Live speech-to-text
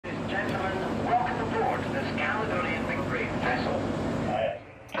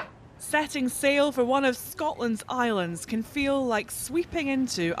Setting sail for one of Scotland's islands can feel like sweeping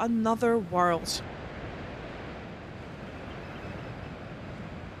into another world.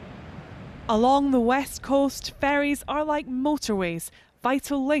 Along the west coast, ferries are like motorways,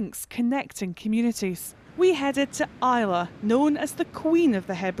 vital links connecting communities. We headed to Islay, known as the Queen of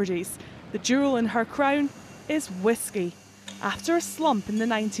the Hebrides. The jewel in her crown is whisky. After a slump in the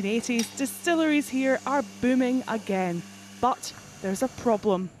 1980s, distilleries here are booming again. But there's a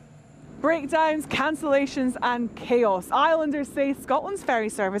problem. Breakdowns, cancellations and chaos. Islanders say Scotland's ferry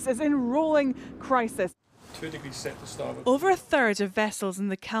service is in rolling crisis. 2 degrees set to starboard. Over a third of vessels in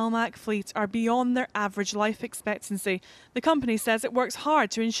the CalMac fleet are beyond their average life expectancy. The company says it works hard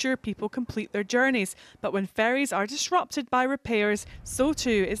to ensure people complete their journeys. But when ferries are disrupted by repairs, so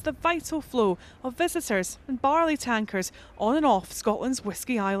too is the vital flow of visitors and barley tankers on and off Scotland's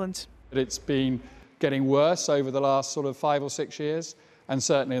Whisky Island. It's been getting worse over the last sort of 5 or 6 years, and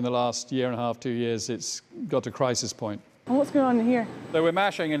certainly in the last year and a half, 2 years, it's got to crisis point. And what's going on in here? So we're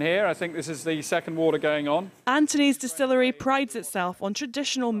mashing in here. I think this is the second water going on. Anthony's distillery prides itself on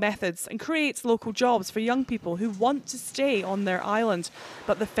traditional methods and creates local jobs for young people who want to stay on their island.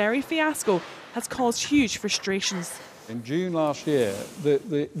 But the ferry fiasco has caused huge frustrations. In June last year,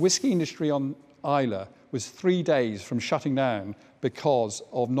 the whisky industry on Islay was 3 days from shutting down because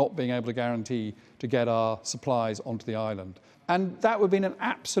of not being able to guarantee to get our supplies onto the island. And that would have been an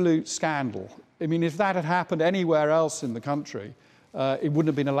absolute scandal. I mean, if that had happened anywhere else in the country, it wouldn't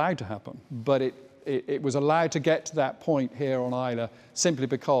have been allowed to happen. But it was allowed to get to that point here on Islay simply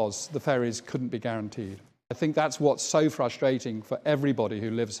because the ferries couldn't be guaranteed. I think that's what's so frustrating for everybody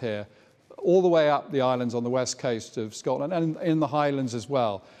who lives here, all the way up the islands on the west coast of Scotland and in the Highlands as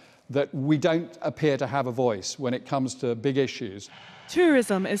well, that we don't appear to have a voice when it comes to big issues.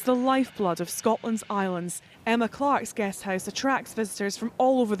 Tourism is the lifeblood of Scotland's islands. Emma Clark's guest house attracts visitors from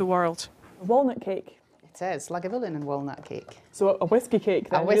all over the world. A walnut cake. It is, Lagavulin and walnut cake. So a whisky cake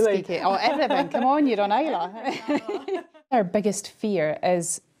then, a whisky cake, oh everything, come on, you're on Islay. Our biggest fear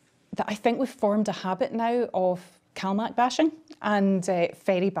is that I think we've formed a habit now of CalMac bashing and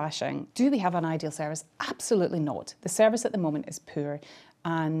ferry bashing. Do we have an ideal service? Absolutely not. The service at the moment is poor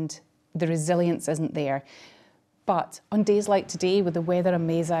and the resilience isn't there. But on days like today, with the weather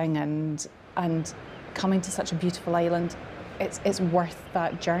amazing and coming to such a beautiful island, it's worth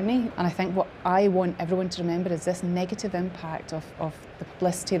that journey. And I think what I want everyone to remember is this negative impact of the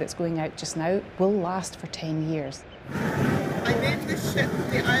publicity that's going out just now will last for 10 years. I named this ship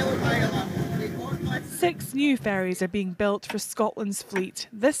the Isle of Islay. 6 new ferries are being built for Scotland's fleet.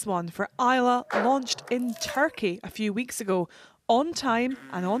 This one for Islay launched in Turkey a few weeks ago. On time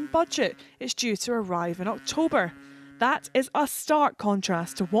and on budget, it's due to arrive in October. That is a stark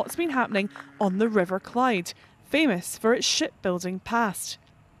contrast to what's been happening on the River Clyde, famous for its shipbuilding past.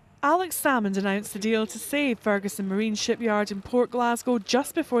 Alex Salmond announced the deal to save Ferguson Marine Shipyard in Port Glasgow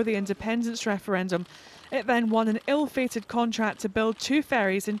just before the independence referendum. It then won an ill-fated contract to build 2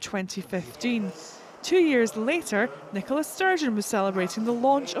 ferries in 2015. 2 years later, Nicola Sturgeon was celebrating the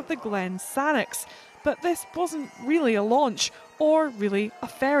launch of the Glen Sannox. But this wasn't really a launch or really a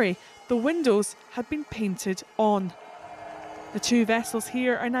ferry. The windows had been painted on. The 2 vessels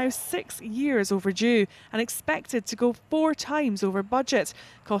here are now 6 years overdue and expected to go 4 times over budget,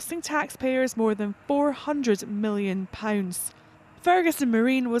 costing taxpayers more than £400 million. Ferguson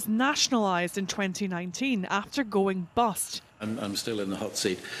Marine was nationalised in 2019 after going bust. I'm still in the hot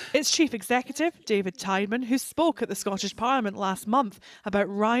seat. Its chief executive, David Tideman, who spoke at the Scottish Parliament last month about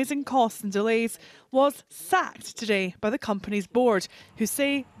rising costs and delays, was sacked today by the company's board, who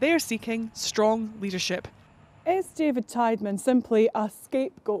say they're seeking strong leadership. Is David Tideman simply a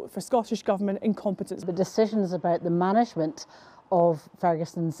scapegoat for Scottish Government incompetence? The decisions about the management of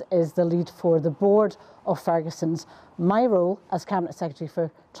Ferguson's is the lead for the board of Ferguson's. My role as Cabinet Secretary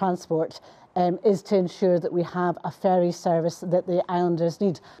for Transport is to ensure that we have a ferry service that the islanders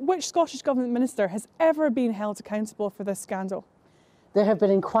need. Which Scottish Government minister has ever been held accountable for this scandal? There have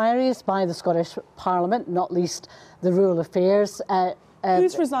been inquiries by the Scottish Parliament, not least the Rural Affairs.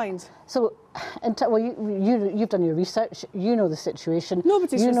 Who's resigned? So, well, you've done your research, you know the situation.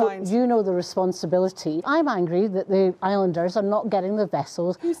 Nobody's resigned. You know the responsibility. I'm angry that the islanders are not getting the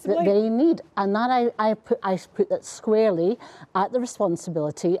vessels that they need. And that I put that squarely at the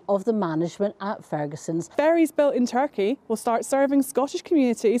responsibility of the management at Ferguson's. Ferries built in Turkey will start serving Scottish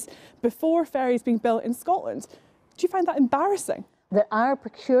communities before ferries being built in Scotland. Do you find that embarrassing? That our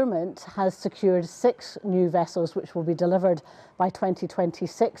procurement has secured 6 new vessels which will be delivered by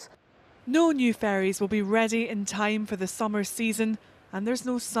 2026. No new ferries will be ready in time for the summer season. and there's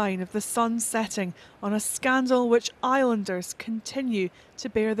no sign of the sun setting on a scandal which islanders continue to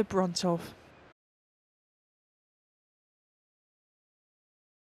bear the brunt of.